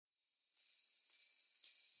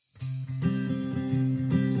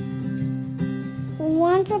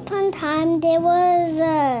Once upon a time, there was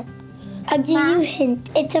I'll give you a hint.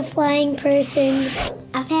 It's a flying person.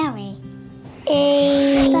 A fairy.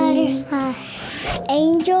 A butterfly.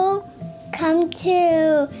 Angel come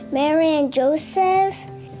to Mary and Joseph.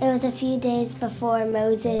 It was a few days before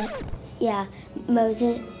Moses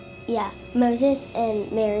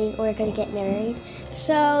and Mary were going to get married.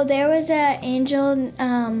 So there was an angel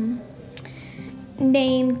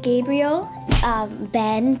named Gabriel.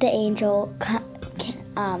 Ben, the angel,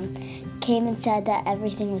 came and said that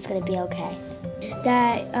everything was going to be okay.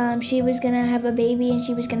 That she was going to have a baby and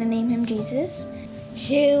she was going to name him Jesus.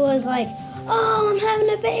 She was like, "Oh, I'm having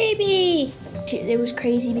a baby!" It was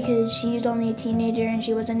crazy because she was only a teenager and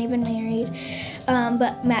she wasn't even married.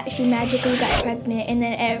 But she magically got pregnant, and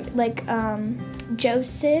then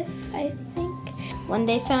Joseph, I think. When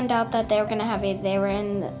they found out that they were gonna have they were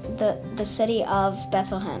in the city of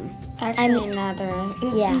Bethlehem. Actually,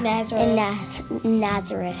 Nazareth. Yeah, Nazareth.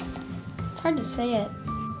 Nazareth. It's hard to say it.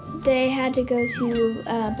 They had to go to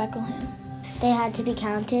Bethlehem. They had to be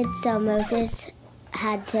counted, so Moses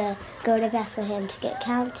had to go to Bethlehem to get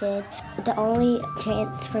counted. The only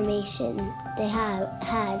transformation they had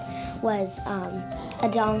was a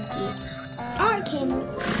donkey, or a camel,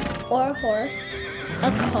 or a horse, A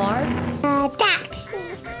car?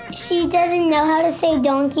 taxi. She doesn't know how to say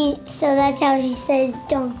donkey, so that's how she says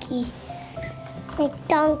donkey. Like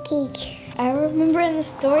donkey. I remember in the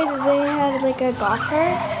story that they had like a golf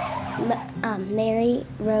cart. Mary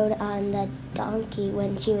rode on the donkey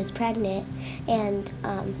when she was pregnant, and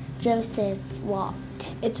Joseph walked.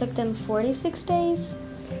 It took them 46 days?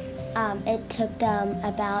 It took them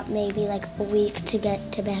about maybe like a week to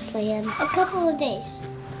get to Bethlehem. A couple of days.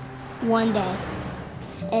 One day.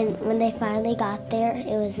 And when they finally got there,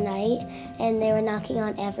 it was night, and they were knocking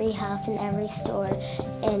on every house and every store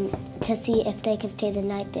and to see if they could stay the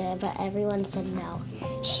night there, but everyone said no.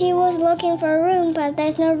 She was looking for a room, but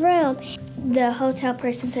there's no room. The hotel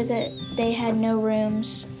person said that they had no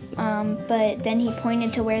rooms, but then he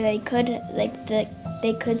pointed to where they could,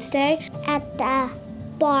 they could stay. At the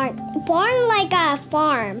barn like a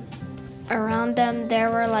farm. Around them, there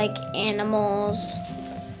were like animals,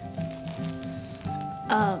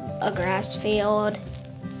 a grass field.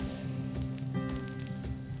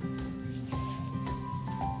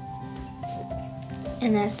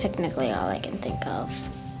 And that's technically all I can think of.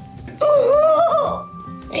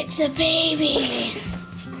 Ooh, it's a baby.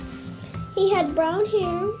 He had brown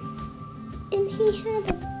hair, and he had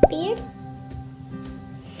a beard.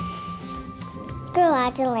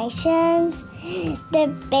 Congratulations. The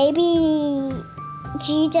baby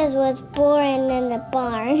Jesus was born in the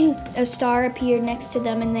barn. A star appeared next to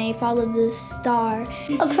them and they followed the star.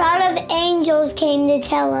 A crowd of angels came to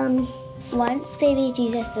tell them. Once baby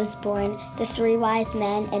Jesus was born, the 3 wise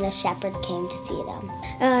men and a shepherd came to see them.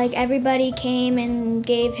 Everybody came and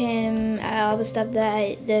gave him all the stuff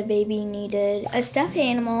that the baby needed. A stuffed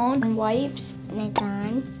animal, and wipes. And a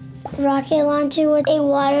gun. Rocket launcher with a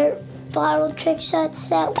water bottle trick shot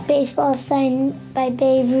set. Baseball sign by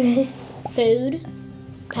Babe Ruth. Food.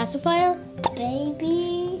 Pacifier.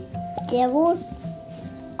 Baby devils.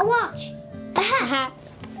 A watch. A hat.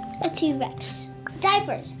 A T-Rex.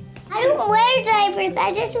 Diapers. I don't wear diapers.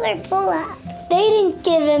 I just wear pull-ups. They didn't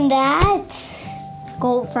give him that.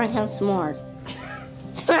 Gold, frankincense, s'mores.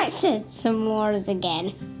 I said s'mores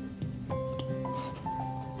again.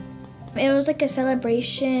 It was like a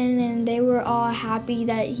celebration and they were all happy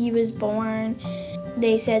that he was born.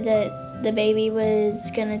 They said that the baby was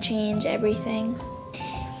gonna change everything.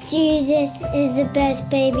 Jesus is the best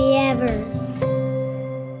baby ever.